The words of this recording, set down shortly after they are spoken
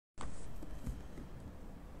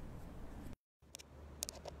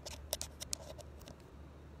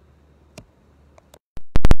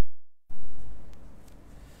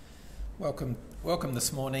Welcome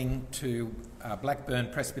this morning to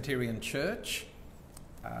Blackburn Presbyterian Church.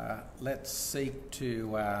 Let's seek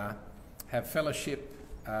to have fellowship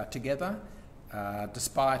together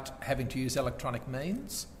despite having to use electronic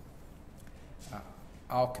means.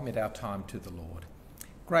 I'll commit our time to the Lord.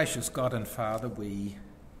 Gracious God and Father, we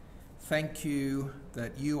thank you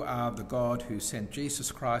that you are the God who sent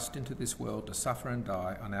Jesus Christ into this world to suffer and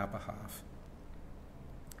die on our behalf.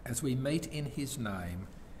 As we meet in his name,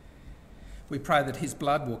 we pray that his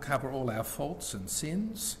blood will cover all our faults and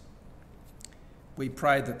sins. We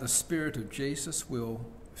pray that the Spirit of Jesus will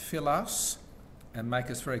fill us and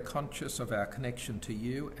make us very conscious of our connection to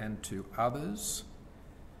you and to others.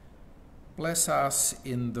 Bless us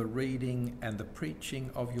in the reading and the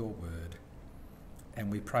preaching of your word.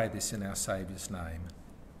 And we pray this in our Saviour's name.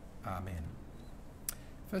 Amen.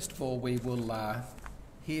 First of all, we will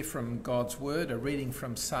hear from God's word, a reading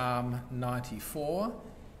from Psalm 94,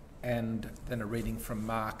 and then a reading from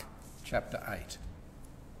Mark chapter 8.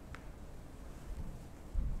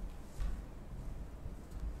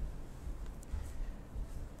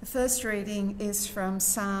 The first reading is from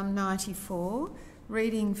Psalm 94,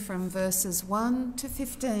 reading from verses 1 to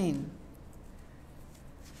 15.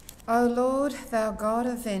 O Lord, thou God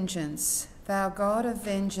of vengeance,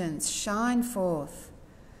 shine forth.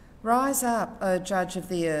 Rise up, O Judge of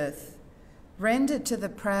the earth. Render to the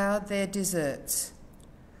proud their deserts.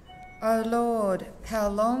 O Lord, how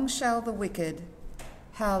long shall the wicked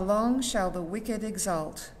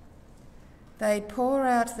exult? They pour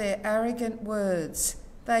out their arrogant words,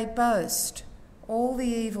 they boast, all the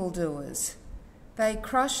evildoers. They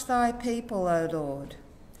crush thy people, O Lord,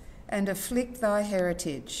 and afflict thy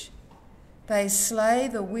heritage. They slay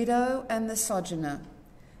the widow and the sojourner,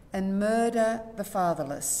 and murder the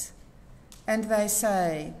fatherless. And they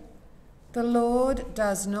say, the Lord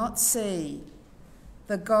does not see,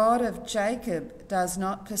 the God of Jacob does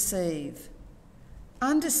not perceive.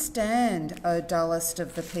 Understand, O dullest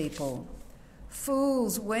of the people.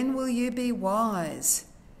 Fools, when will you be wise?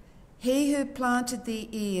 He who planted the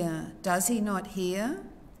ear, does he not hear?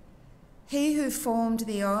 He who formed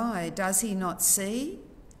the eye, does he not see?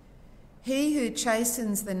 He who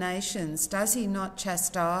chastens the nations, does he not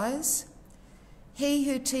chastise? He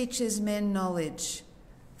who teaches men knowledge,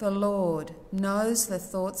 the Lord, knows the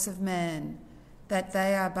thoughts of man, that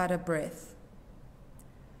they are but a breath.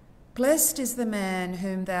 Blessed is the man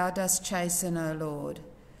whom thou dost chasten, O Lord,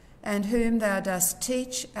 and whom thou dost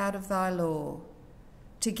teach out of thy law,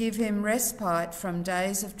 to give him respite from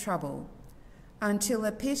days of trouble, until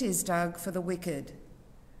a pit is dug for the wicked.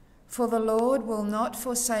 For the Lord will not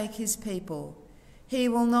forsake his people, he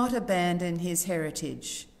will not abandon his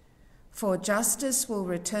heritage. For justice will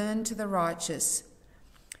return to the righteous,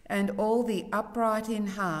 and all the upright in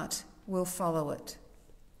heart will follow it.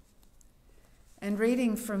 And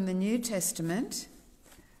reading from the New Testament,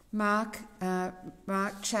 Mark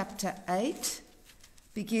chapter 8,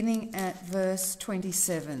 beginning at verse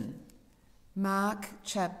 27. Mark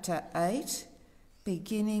chapter 8,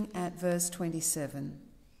 beginning at verse 27.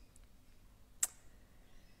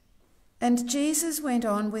 And Jesus went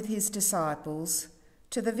on with his disciples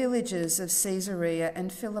to the villages of Caesarea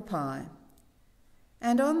and Philippi.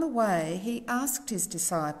 And on the way he asked his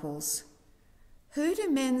disciples, who do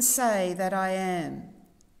men say that I am?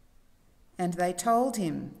 And they told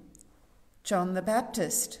him, John the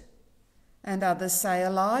Baptist, and others say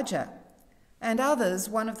Elijah, and others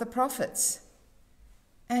one of the prophets.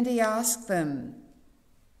 And he asked them,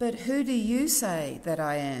 but who do you say that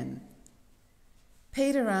I am?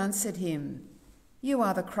 Peter answered him, you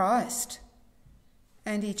are the Christ.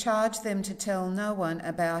 And he charged them to tell no one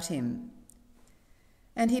about him.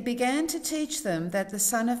 And he began to teach them that the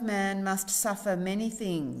Son of Man must suffer many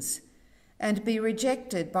things, and be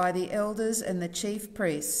rejected by the elders and the chief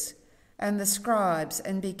priests and the scribes,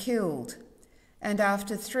 and be killed, and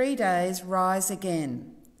after 3 days rise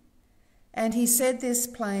again. And he said this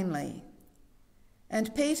plainly.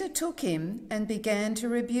 And Peter took him and began to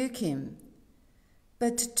rebuke him.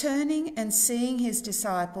 But turning and seeing his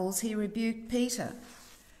disciples, he rebuked Peter,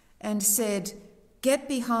 and said, get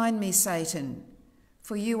behind me, Satan,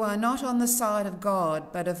 for you are not on the side of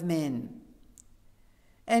God, but of men.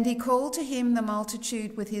 And he called to him the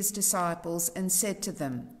multitude with his disciples, and said to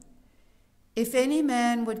them, if any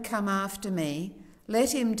man would come after me,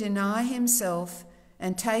 let him deny himself,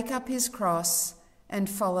 and take up his cross, and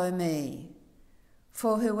follow me.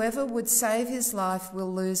 For whoever would save his life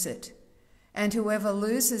will lose it, and whoever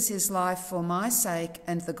loses his life for my sake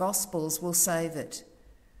and the gospel's will save it.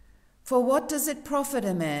 For what does it profit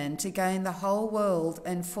a man to gain the whole world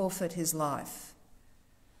and forfeit his life?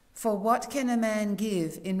 For what can a man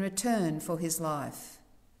give in return for his life?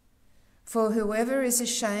 For whoever is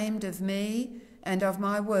ashamed of me and of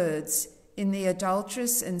my words in the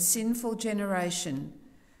adulterous and sinful generation,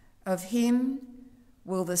 of him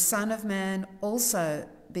will the Son of Man also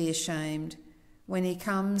be ashamed when he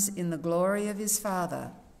comes in the glory of his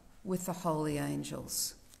Father with the holy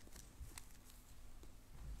angels.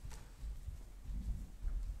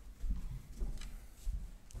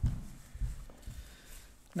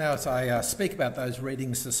 Now, as I speak about those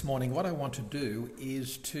readings this morning, what I want to do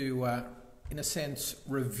is to, in a sense,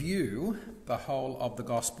 review the whole of the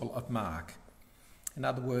Gospel of Mark. In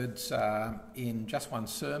other words, in just one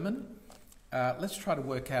sermon, let's try to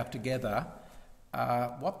work out together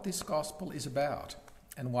what this Gospel is about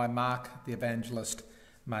and why Mark, the evangelist,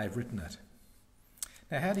 may have written it.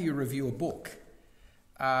 Now, how do you review a book?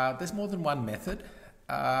 There's more than one method.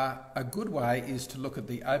 A good way is to look at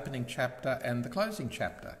the opening chapter and the closing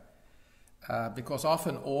chapter, because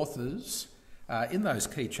often authors in those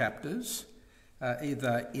key chapters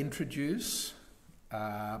either introduce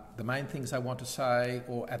the main things they want to say,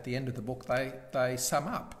 or at the end of the book they sum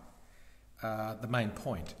up the main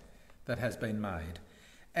point that has been made.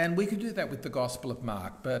 And we could do that with the Gospel of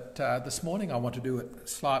Mark, but this morning I want to do it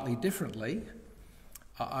slightly differently.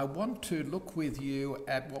 I want to look with you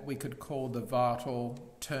at what we could call the vital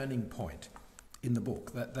turning point in the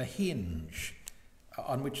book, the hinge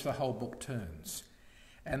on which the whole book turns.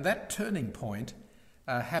 And that turning point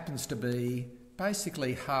happens to be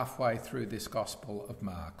basically halfway through this Gospel of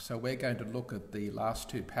Mark. So we're going to look at the last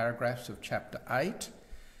two paragraphs of chapter 8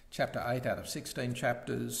 out of 16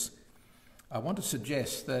 chapters. I want to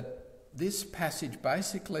suggest that this passage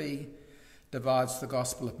basically divides the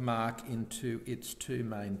Gospel of Mark into its two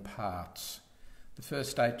main parts. The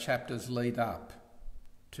first 8 chapters lead up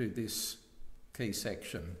to this key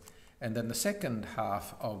section, and then the second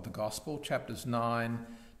half of the Gospel, chapters 9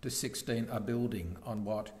 to 16, are building on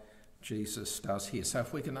what Jesus does here. So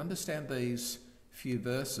if we can understand these few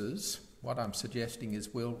verses, what I'm suggesting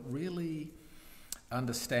is we'll really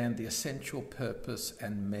understand the essential purpose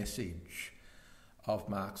and message of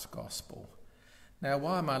Mark's Gospel. Now,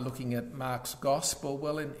 why am I looking at Mark's Gospel?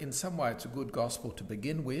 Well, in some way it's a good Gospel to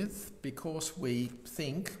begin with, because we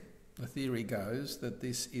think, the theory goes, that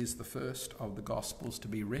this is the first of the Gospels to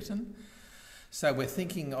be written. So we're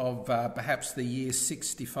thinking of perhaps the year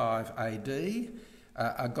 65 AD,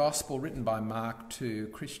 a Gospel written by Mark to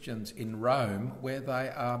Christians in Rome, where they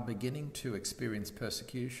are beginning to experience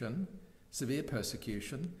persecution, severe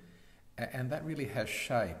persecution, and that really has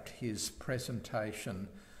shaped his presentation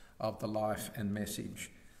of the life and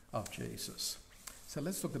message of Jesus. So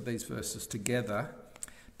let's look at these verses together.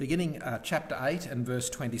 Beginning chapter 8 and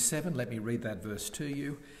verse 27, let me read that verse to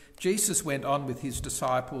you. Jesus went on with his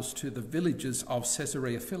disciples to the villages of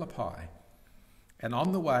Caesarea Philippi, and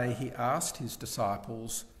on the way he asked his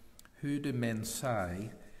disciples, "Who do men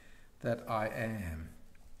say that I am?"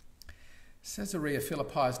 Caesarea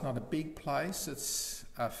Philippi is not a big place. It's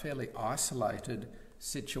a fairly isolated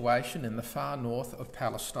situation in the far north of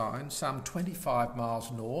Palestine, some 25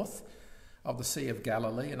 miles north of the Sea of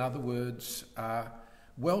Galilee. In other words,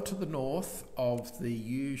 well to the north of the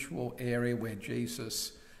usual area where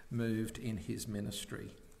Jesus moved in his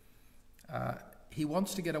ministry. He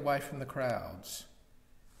wants to get away from the crowds.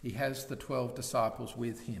 He has the 12 disciples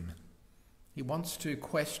with him. He wants to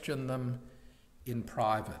question them in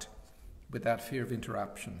private without fear of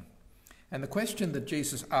interruption. And the question that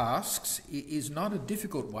Jesus asks is not a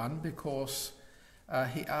difficult one, because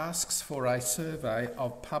he asks for a survey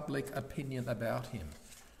of public opinion about him.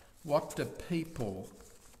 What do people,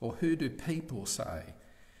 or who do people say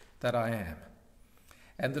that I am?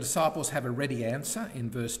 And the disciples have a ready answer in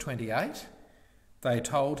verse 28. They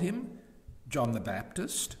told him, John the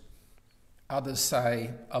Baptist. Others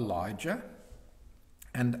say Elijah,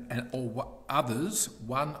 or others,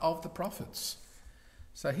 one of the prophets.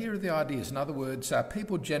 So here are the ideas. In other words,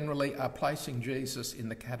 people generally are placing Jesus in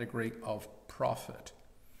the category of prophet.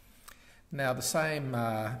 Now, the same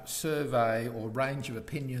survey or range of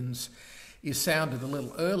opinions is sounded a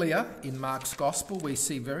little earlier in Mark's Gospel. We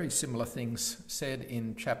see very similar things said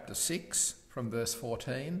in chapter 6 from verse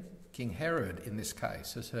 14. King Herod, in this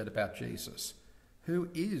case, has heard about Jesus. Who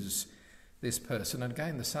is this person? And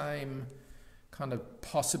again, the same kind of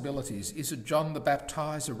possibilities. Is it John the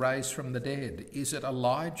Baptizer raised from the dead? Is it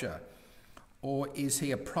Elijah? Or is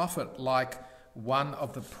he a prophet like one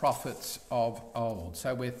of the prophets of old?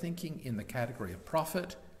 So we're thinking in the category of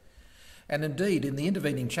prophet. And indeed, in the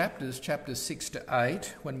intervening chapters, chapters 6 to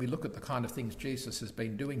 8, when we look at the kind of things Jesus has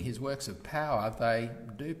been doing, his works of power, they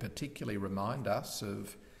do particularly remind us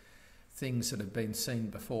of things that have been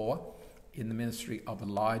seen before in the ministry of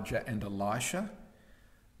Elijah and Elisha,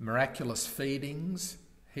 miraculous feedings,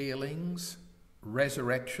 healings,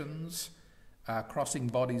 resurrections, crossing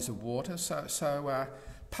bodies of water. So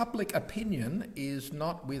public opinion is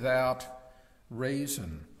not without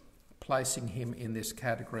reason placing him in this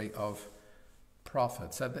category of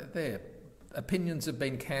prophet. So their opinions have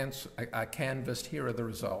been canvassed. Here are the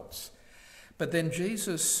results. But then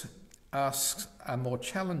Jesus asks a more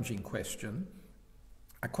challenging question,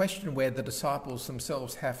 a question where the disciples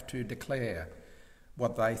themselves have to declare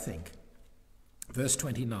what they think. Verse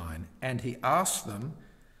 29, and he asked them,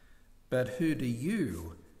 but who do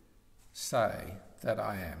you say that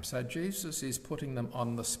I am? So Jesus is putting them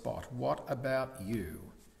on the spot. What about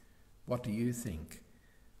you? What do you think?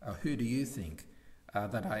 Who do you think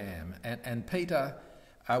that I am? And Peter,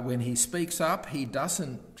 when he speaks up, he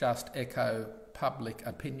doesn't just echo public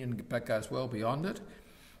opinion, but goes well beyond it.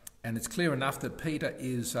 And it's clear enough that Peter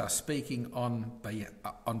is speaking on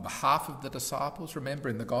behalf of the disciples. Remember,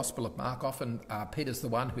 in the Gospel of Mark, often Peter's the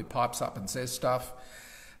one who pipes up and says stuff,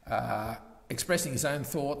 expressing his own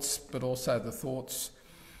thoughts, but also the thoughts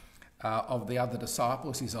of the other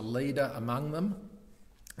disciples. He's a leader among them.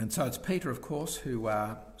 And so it's Peter, of course, who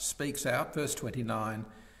speaks out. Verse 29,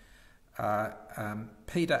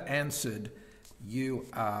 Peter answered, you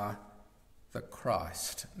are the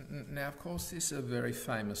Christ. Now, of course, this is a very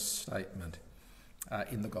famous statement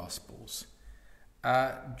in the Gospels.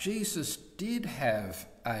 Jesus did have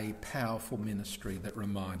a powerful ministry that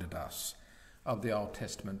reminded us of the Old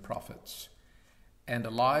Testament prophets. And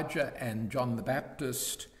Elijah and John the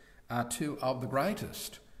Baptist are two of the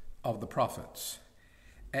greatest of the prophets.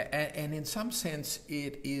 And in some sense,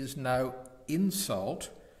 it is no insult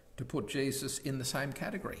to put Jesus in the same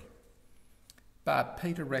category. But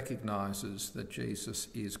Peter recognises that Jesus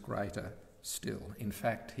is greater still. In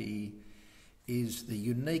fact, he is the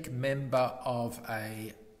unique member of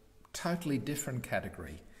a totally different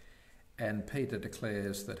category. And Peter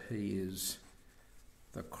declares that he is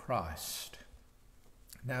the Christ.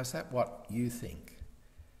 Now, is that what you think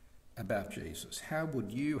about Jesus? How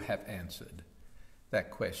would you have answered that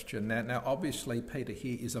question? Now, obviously, Peter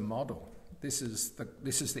here is a model. This is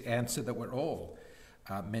the answer that we're all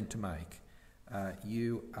meant to make.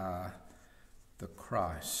 You are the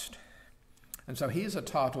Christ. And so here's a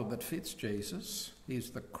title that fits Jesus.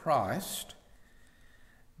 He's the Christ.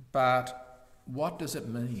 But what does it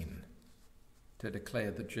mean to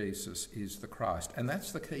declare that Jesus is the Christ? And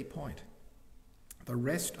that's the key point. The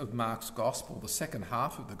rest of Mark's Gospel, the second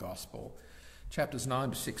half of the Gospel, chapters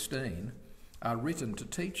 9 to 16, are written to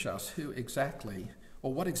teach us who exactly,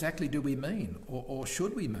 or what exactly do we mean, or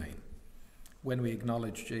should we mean, when we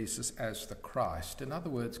acknowledge Jesus as the Christ. In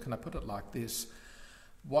other words, can I put it like this?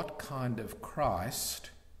 What kind of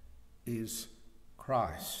Christ is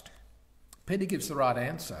Christ? Peter gives the right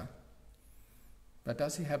answer, but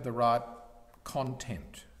does he have the right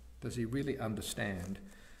content? Does he really understand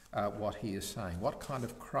what he is saying? What kind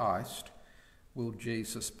of Christ will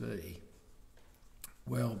Jesus be?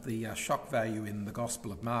 Well, the shock value in the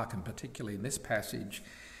Gospel of Mark, and particularly in this passage,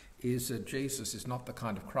 is that Jesus is not the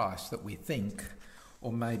kind of Christ that we think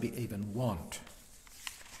or maybe even want.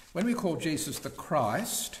 When we call Jesus the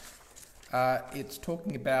Christ, it's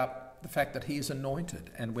talking about the fact that he is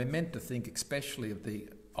anointed, and we're meant to think especially of the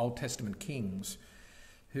Old Testament kings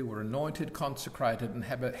who were anointed, consecrated, and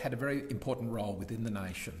had a very important role within the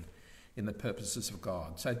nation in the purposes of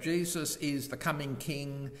God. So Jesus is the coming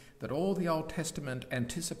king that all the Old Testament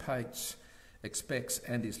anticipates, expects,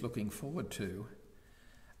 and is looking forward to.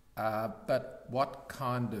 But what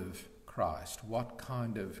kind of Christ, what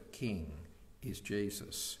kind of king is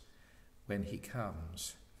Jesus when he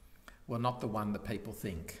comes? Well, not the one that people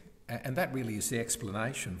think. And that really is the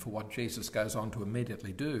explanation for what Jesus goes on to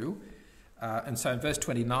immediately do. And so in verse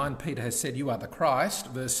 29, Peter has said, you are the Christ.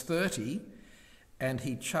 Verse 30, and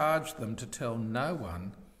he charged them to tell no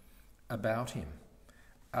one about him.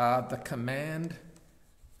 The command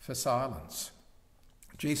for silence.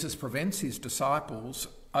 Jesus prevents his disciples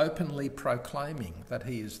openly proclaiming that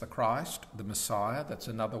he is the Christ, the Messiah. That's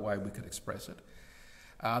another way we could express it.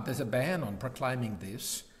 There's a ban on proclaiming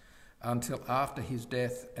this until after his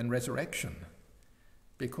death and resurrection,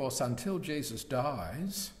 because until Jesus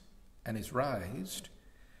dies and is raised,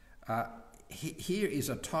 here is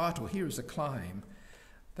a title, here is a claim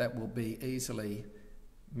that will be easily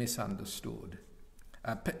misunderstood.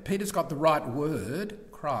 Peter's got the right word,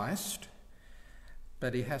 Christ,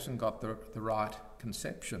 but he hasn't got the right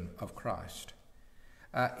conception of Christ.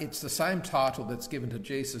 It's the same title that's given to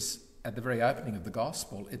Jesus at the very opening of the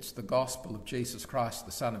gospel. It's the gospel of Jesus Christ,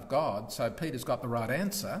 the Son of God. So Peter's got the right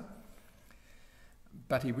answer,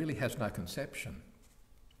 but he really has no conception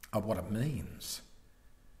of what it means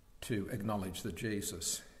to acknowledge that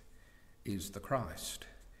Jesus is the Christ.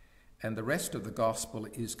 And the rest of the gospel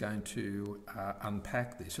is going to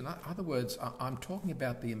unpack this. In other words, I'm talking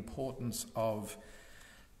about the importance of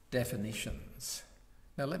definitions.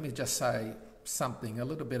 Now, let me just say something a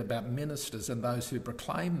little bit about ministers and those who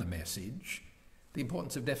proclaim the message, the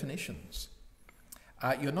importance of definitions.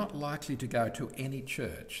 You're not likely to go to any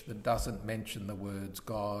church that doesn't mention the words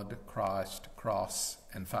God, Christ, cross,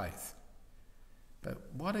 and faith. But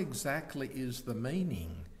what exactly is the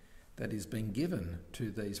meaning that is being given to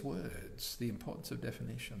these words? The importance of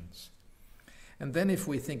definitions. And then if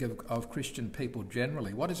we think of Christian people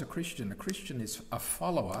generally, what is a Christian? A Christian is a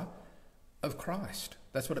follower of Christ.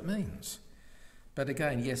 That's what it means. But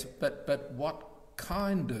again, yes, but what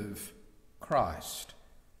kind of Christ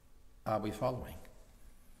are we following?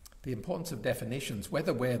 The importance of definitions,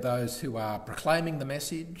 whether we're those who are proclaiming the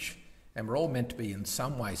message, and we're all meant to be in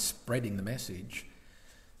some way spreading the message,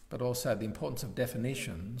 but also the importance of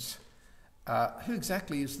definitions. Who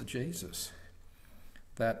exactly is the Jesus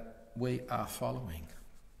that we are following?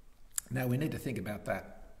 Now, we need to think about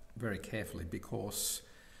that very carefully, because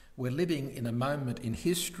we're living in a moment in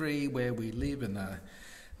history where we live in a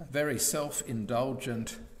very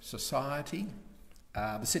self-indulgent society.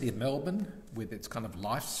 The city of Melbourne, with its kind of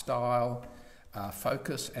lifestyle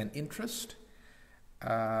focus and interest,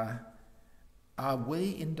 are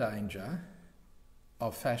we in danger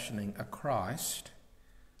of fashioning a Christ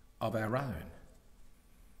of our own,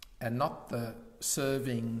 and not the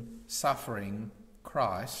serving, suffering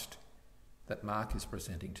Christ that Mark is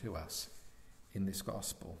presenting to us in this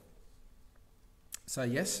gospel? So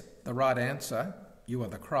yes, the right answer, you are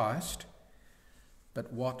the Christ,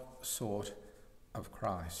 but what sort of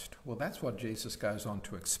Christ? Well, that's what Jesus goes on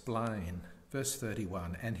to explain. Verse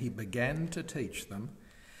 31, and he began to teach them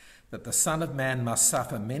that the Son of Man must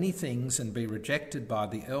suffer many things and be rejected by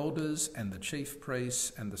the elders and the chief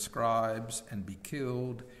priests and the scribes and be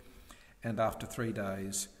killed, and after 3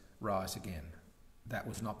 days rise again. That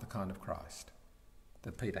was not the kind of Christ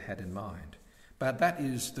that Peter had in mind. But that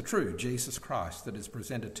is the true Jesus Christ that is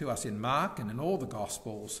presented to us in Mark and in all the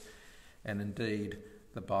Gospels, and indeed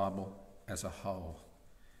the Bible as a whole.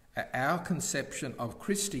 Our conception of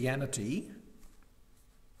Christianity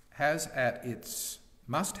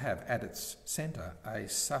must have at its centre a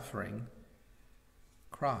suffering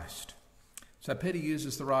Christ. So Peter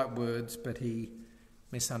uses the right words, but he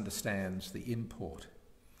misunderstands the import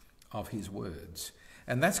of his words.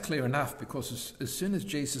 And that's clear enough, because as soon as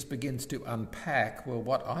Jesus begins to unpack, well,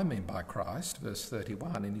 what I mean by Christ, verse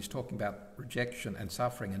 31, and he's talking about rejection and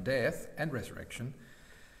suffering and death and resurrection,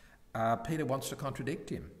 Peter wants to contradict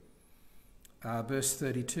him. Verse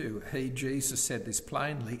 32, he, Jesus, said this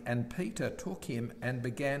plainly, and Peter took him and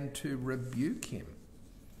began to rebuke him.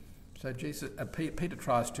 So Peter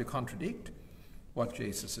tries to contradict what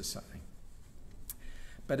Jesus is saying.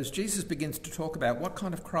 But as Jesus begins to talk about what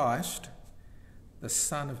kind of Christ the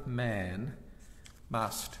Son of Man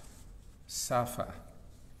must suffer,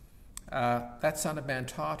 that Son of Man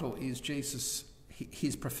title is Jesus,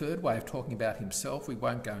 his preferred way of talking about himself. We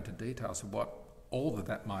won't go into details of what all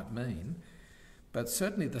that might mean. But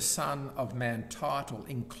certainly the Son of Man title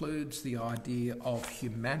includes the idea of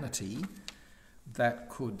humanity that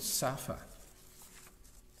could suffer.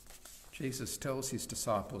 Jesus tells his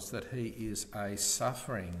disciples that he is a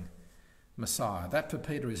suffering Messiah. That for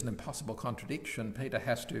Peter is an impossible contradiction. Peter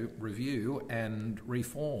has to review and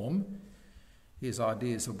reform his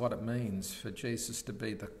ideas of what it means for Jesus to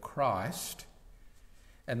be the Christ,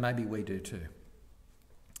 and maybe we do too.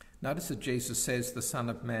 Notice that Jesus says the Son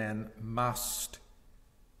of Man must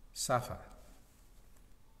suffer.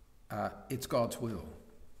 It's God's will.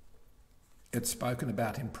 It's spoken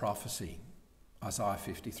about in prophecy. Isaiah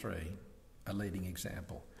 53, a leading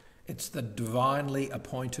example. It's the divinely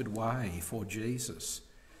appointed way for Jesus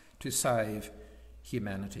to save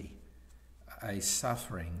humanity, a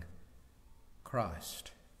suffering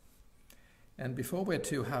Christ. And before we're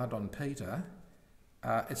too hard on Peter,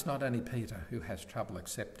 it's not only Peter who has trouble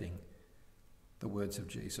accepting the words of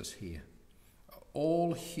Jesus here.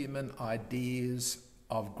 All human ideas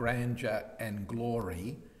of grandeur and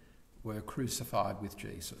glory were crucified with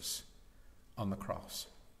Jesus on the cross.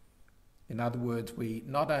 In other words, we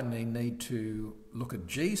not only need to look at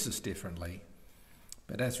Jesus differently,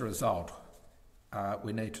 but as a result,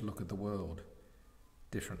 we need to look at the world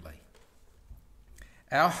differently.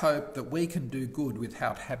 Our hope that we can do good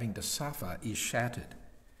without having to suffer is shattered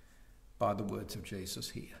by the words of Jesus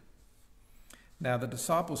here. Now, the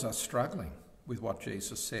disciples are struggling with what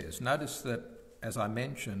Jesus says. Notice that, as I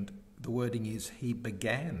mentioned, The wording is, he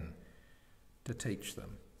began to teach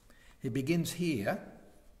them. He begins here,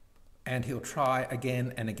 and he'll try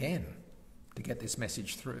again and again to get this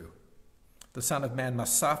message through. The Son of Man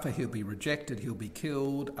must suffer, he'll be rejected, he'll be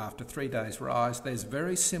killed, after 3 days rise. There's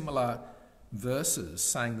very similar verses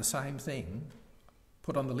saying the same thing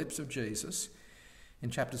put on the lips of Jesus in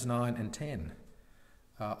chapters 9 and 10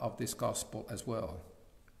 of this gospel as well.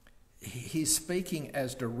 He's speaking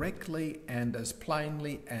as directly and as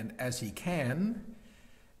plainly and as he can,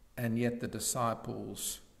 and yet the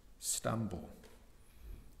disciples stumble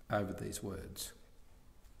over these words.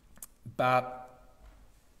 But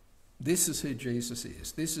this is who Jesus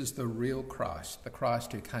is. This is the real Christ, the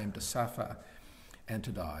Christ who came to suffer and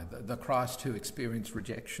to die, the Christ who experienced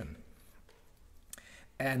rejection.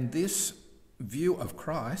 And this view of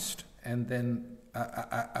Christ, and then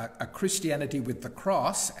a Christianity with the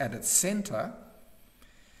cross at its centre,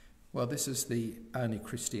 well, this is the only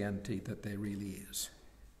Christianity that there really is.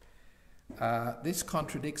 This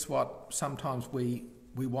contradicts what sometimes we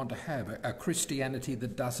want to have, a Christianity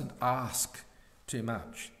that doesn't ask too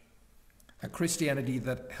much, a Christianity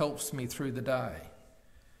that helps me through the day,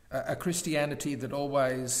 a Christianity that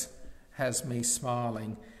always has me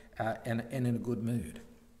smiling and in a good mood.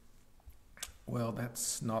 Well,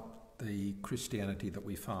 that's not the Christianity that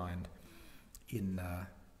we find in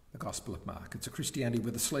the Gospel of Mark. It's a Christianity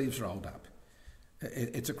with the sleeves rolled up.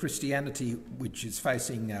 It's a Christianity which is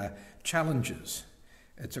facing challenges.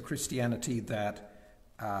 It's a Christianity that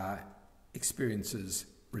experiences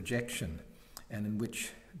rejection and in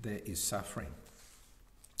which there is suffering.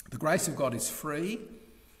 The grace of God is free,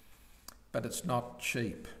 but it's not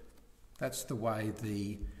cheap. That's the way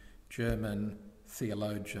the German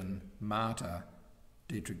theologian, martyr,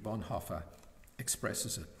 Dietrich Bonhoeffer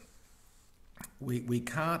expresses it. We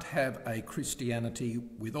can't have a Christianity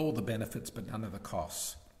with all the benefits but none of the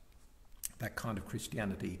costs. That kind of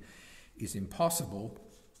Christianity is impossible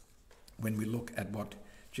when we look at what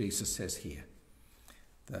Jesus says here,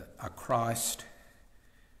 a Christ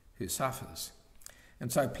who suffers.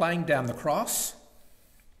 And so playing down the cross,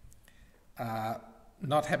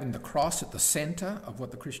 not having the cross at the centre of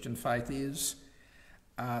what the Christian faith is,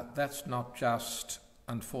 that's not just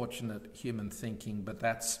unfortunate human thinking, but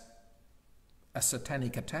that's a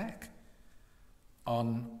satanic attack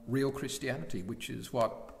on real Christianity, which is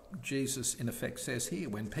what Jesus in effect says here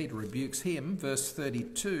when Peter rebukes him, verse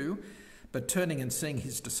 32, but turning and seeing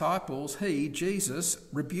his disciples, he, Jesus,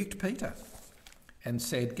 rebuked Peter and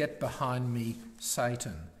said, "Get behind me,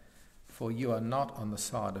 Satan, for you are not on the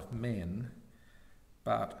side of men,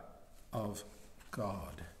 but of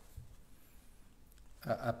God."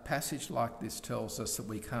 A passage like this tells us that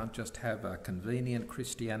we can't just have a convenient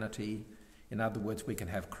Christianity. In other words, we can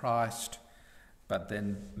have Christ, but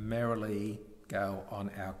then merrily go on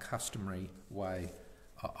our customary way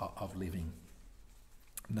of living.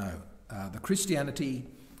 No, the Christianity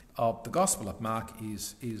of the Gospel of Mark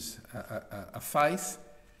is a faith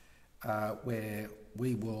where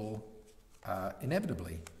we will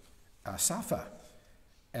inevitably suffer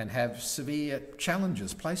and have severe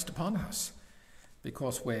challenges placed upon us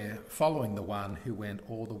because we're following the one who went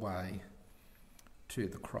all the way to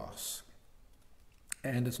the cross.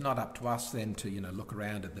 And it's not up to us then to, look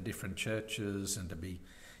around at the different churches and to be,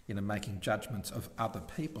 making judgments of other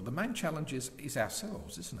people. The main challenge is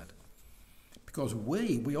ourselves, isn't it? Because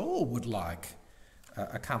we all would like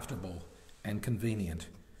a comfortable and convenient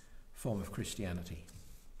form of Christianity.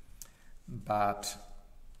 But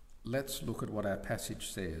let's look at what our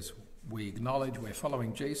passage says. We acknowledge we're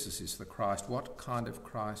following Jesus is the Christ. What kind of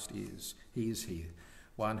Christ is? He is here,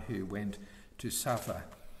 one who went to suffer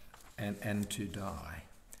and to die.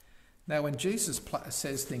 Now, when Jesus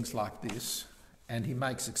says things like this, and he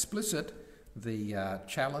makes explicit the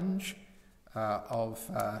challenge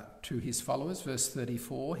to his followers, verse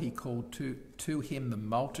 34, he called to him the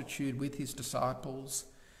multitude with his disciples,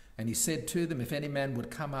 and he said to them, "If any man would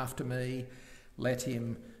come after me, let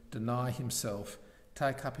him deny himself,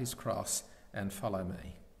 take up his cross and follow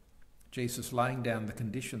me." Jesus laying down the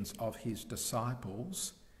conditions of his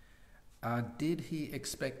disciples. Did he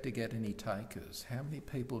expect to get any takers? How many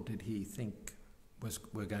people did he think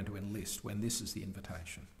were going to enlist when this is the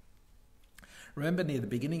invitation? Remember, near the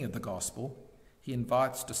beginning of the gospel, he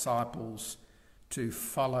invites disciples to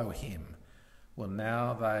follow him. Well,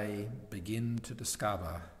 now they begin to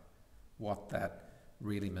discover what that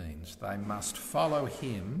really means. They must follow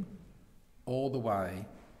him all the way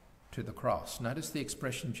to the cross. Notice the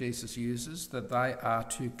expression Jesus uses, that they are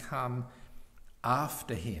to come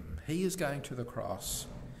after him. He is going to the cross.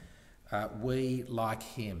 We, like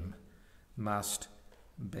him, must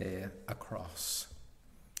bear a cross.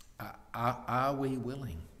 Are we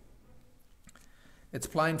willing? It's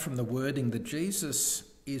plain from the wording that Jesus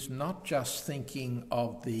is not just thinking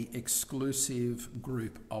of the exclusive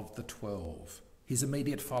group of the 12, his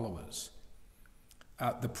immediate followers,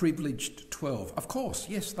 the privileged 12. Of course,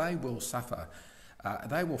 yes, they will suffer.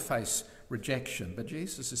 They will face rejection, but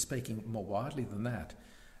Jesus is speaking more widely than that.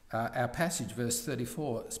 Our passage, verse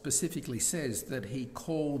 34, specifically says that he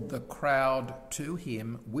called the crowd to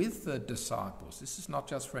him with the disciples. This is not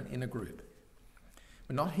just for an inner group.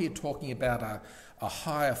 We're not here talking about a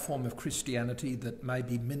higher form of Christianity that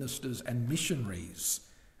maybe ministers and missionaries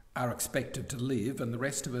are expected to live, and the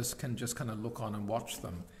rest of us can just kind of look on and watch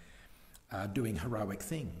them doing heroic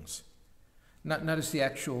things. Notice the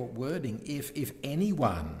actual wording, if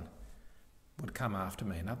anyone would come after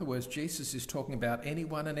me. In other words, Jesus is talking about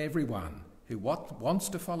anyone and everyone who wants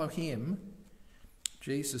to follow him.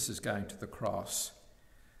 Jesus is going to the cross.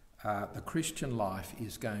 The Christian life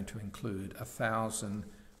is going to include 1,000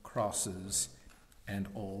 crosses and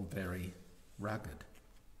all very rugged.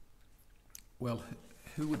 Well,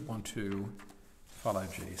 who would want to follow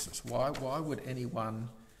Jesus? Why would anyone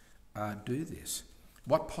do this?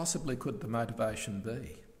 What possibly could the motivation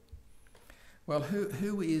be? Well,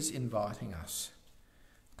 who is inviting us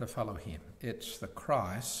to follow him? It's the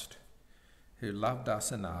Christ who loved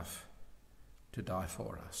us enough to die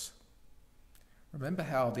for us. Remember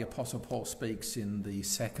how the Apostle Paul speaks in the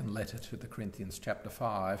second letter to the Corinthians, chapter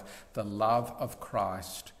 5, the love of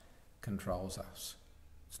Christ controls us.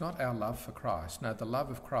 It's not our love for Christ. No, the love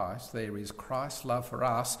of Christ, there is Christ's love for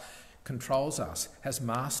us, controls us, has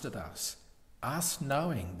mastered us. Us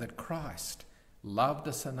knowing that Christ loved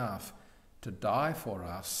us enough to die for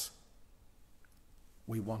us,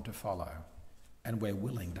 we want to follow, and we're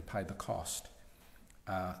willing to pay the cost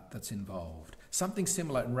that's involved. Something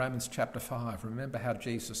similar in Romans chapter 5. Remember how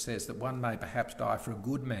Jesus says that one may perhaps die for a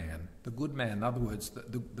good man. The good man, in other words,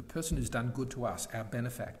 the person who's done good to us, our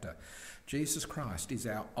benefactor. Jesus Christ is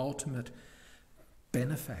our ultimate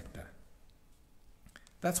benefactor.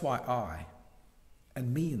 That's why I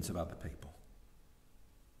and millions of other people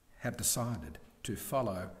have decided to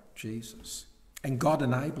follow Jesus. And God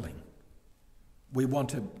enabling, we want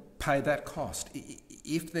to pay that cost.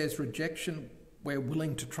 If there's rejection, we're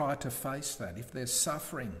willing to try to face that. If there's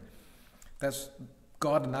suffering, that's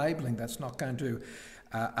God enabling. That's not going to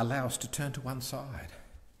allow us to turn to one side.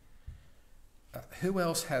 Who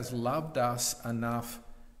else has loved us enough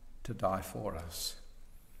to die for us?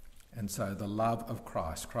 And so the love of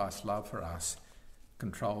Christ, Christ's love for us,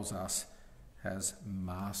 controls us, has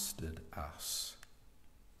mastered us.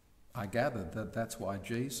 I gather that that's why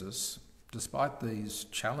Jesus, despite these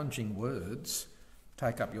challenging words,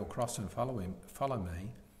 take up your cross and follow me,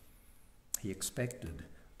 he expected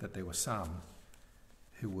that there were some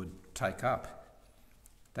who would take up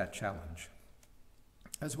that challenge.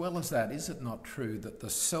 As well as that, is it not true that the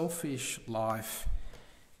selfish life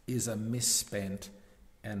is a misspent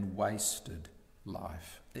and wasted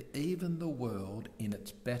life? Even the world in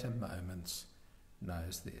its better moments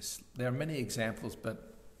knows this. There are many examples,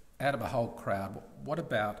 but out of a whole crowd, what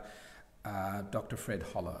about Dr. Fred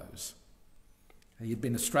Hollows? He'd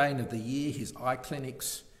been Australian of the Year, his eye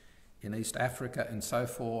clinics in East Africa and so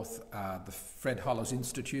forth. The Fred Hollows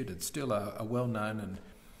Institute, it's still a well-known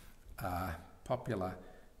and popular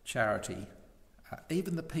charity.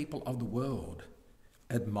 Even the people of the world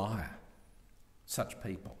admire such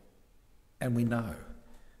people, and we know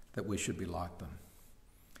that we should be like them.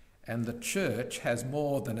 And the church has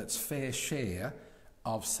more than its fair share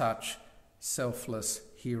of such selfless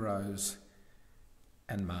heroes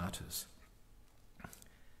and martyrs.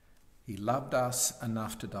 He loved us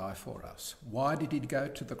enough to die for us. Why did he go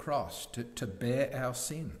to the cross? To bear our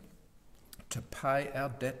sin, to pay our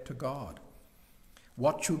debt to God.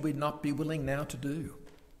 What should we not be willing now to do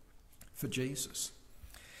for Jesus?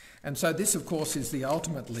 And so this, of course, is the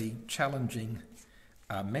ultimately challenging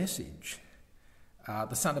message.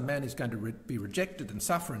 The Son of Man is going to be rejected and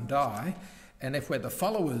suffer and die, and if we're the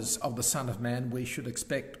followers of the Son of Man, we should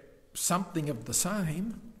expect something of the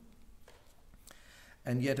same.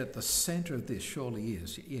 And yet at the centre of this surely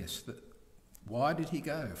is, yes, why did he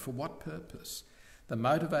go? For what purpose? The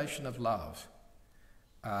motivation of love,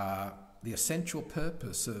 the essential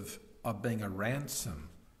purpose of being a ransom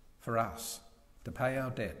for us, to pay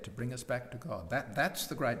our debt, to bring us back to God. That's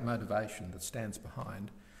the great motivation that stands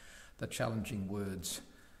behind the challenging words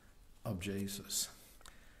of Jesus.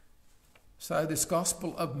 So this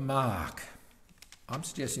Gospel of Mark, I'm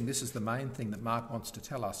suggesting this is the main thing that Mark wants to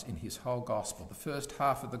tell us in his whole Gospel. The first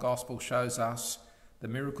half of the Gospel shows us the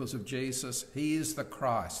miracles of Jesus. He is the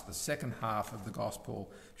Christ. The second half of the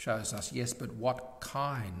gospel shows us, yes, but what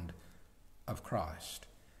kind of Christ?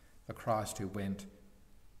 The Christ who went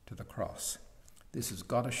to the cross. This has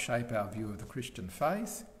got to shape our view of the Christian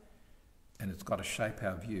faith, and it's got to shape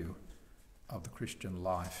our view of the Christian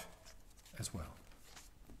life as well.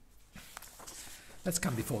 Let's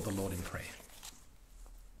come before the Lord in prayer.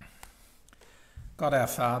 God our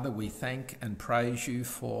Father, we thank and praise you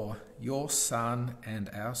for your Son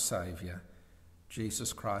and our Saviour,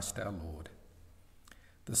 Jesus Christ our Lord,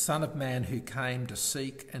 the Son of Man who came to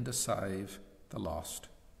seek and to save the lost,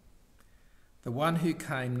 the one who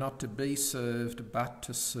came not to be served but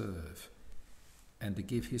to serve and to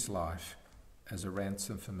give his life as a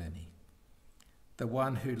ransom for many, the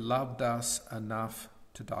one who loved us enough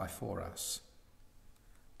to die for us,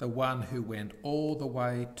 the one who went all the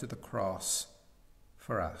way to the cross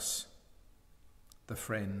for us, the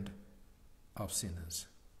friend of sinners.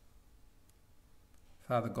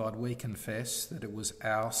 Father God, we confess that it was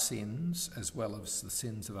our sins as well as the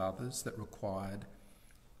sins of others that required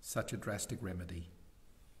such a drastic remedy.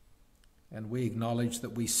 And we acknowledge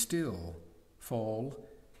that we still fall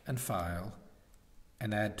and fail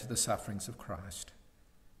and add to the sufferings of Christ.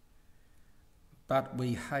 But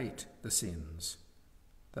we hate the sins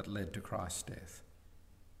that led to Christ's death,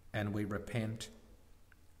 and we repent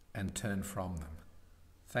and turn from them.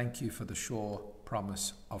 Thank you for the sure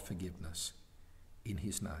promise of forgiveness in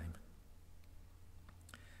his name.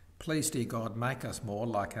 Please, dear God, make us more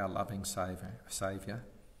like our loving Saviour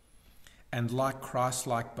and like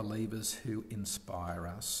Christ-like believers who inspire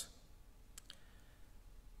us.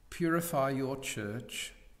 Purify your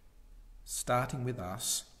church, starting with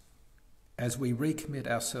us, as we recommit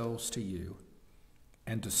ourselves to you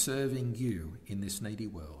and to serving you in this needy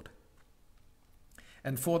world.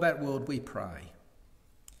 And for that world we pray.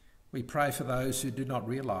 We pray for those who do not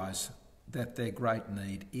realise that their great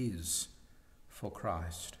need is for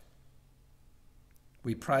Christ.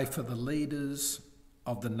 We pray for the leaders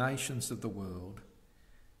of the nations of the world,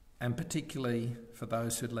 and particularly for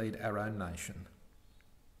those who lead our own nation,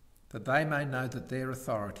 that they may know that their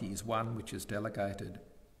authority is one which is delegated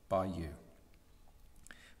by you.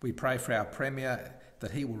 We pray for our Premier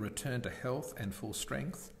that he will return to health and full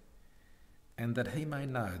strength, and that he may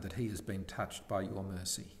know that he has been touched by your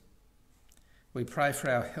mercy. We pray for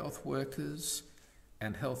our health workers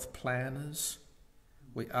and health planners.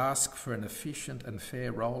 We ask for an efficient and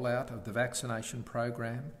fair rollout of the vaccination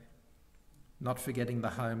program, not forgetting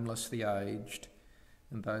the homeless, the aged,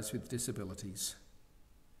 and those with disabilities.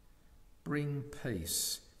 Bring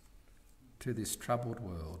peace to this troubled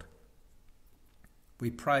world.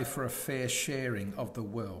 We pray for a fair sharing of the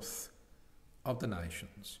wealth of the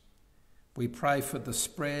nations. We pray for the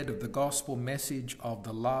spread of the gospel message of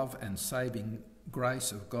the love and saving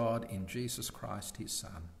grace of God in Jesus Christ, his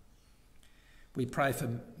Son. We pray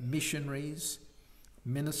for missionaries,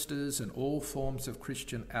 ministers, and all forms of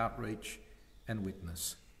Christian outreach and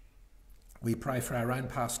witness. We pray for our own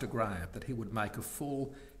Pastor Graham, that he would make a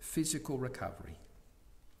full physical recovery.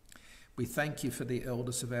 We thank you for the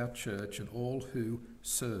elders of our church and all who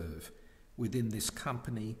serve within this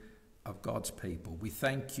company of God's people. We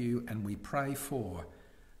thank you and we pray for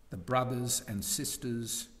the brothers and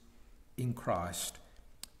sisters in Christ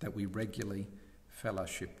that we regularly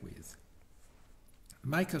fellowship with.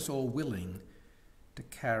 Make us all willing to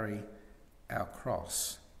carry our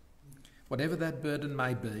cross, whatever that burden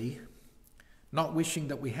may be, not wishing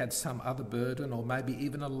that we had some other burden or maybe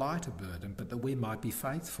even a lighter burden, but that we might be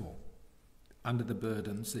faithful under the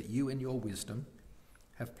burdens that you in your wisdom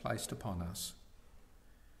have placed upon us.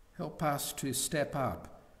 Help us to step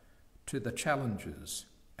up to the challenges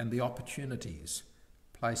and the opportunities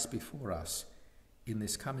placed before us in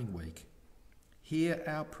this coming week. Hear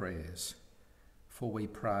our prayers, for we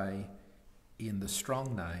pray in the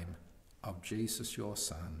strong name of Jesus, your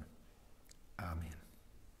Son. Amen.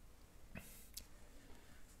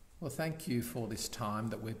 Well, thank you for this time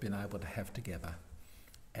that we've been able to have together.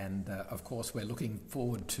 And of course, we're looking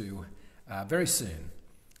forward to very soon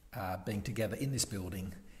being together in this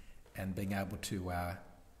building and being able to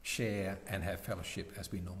share and have fellowship as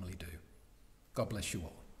we normally do. God bless you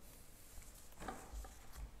all.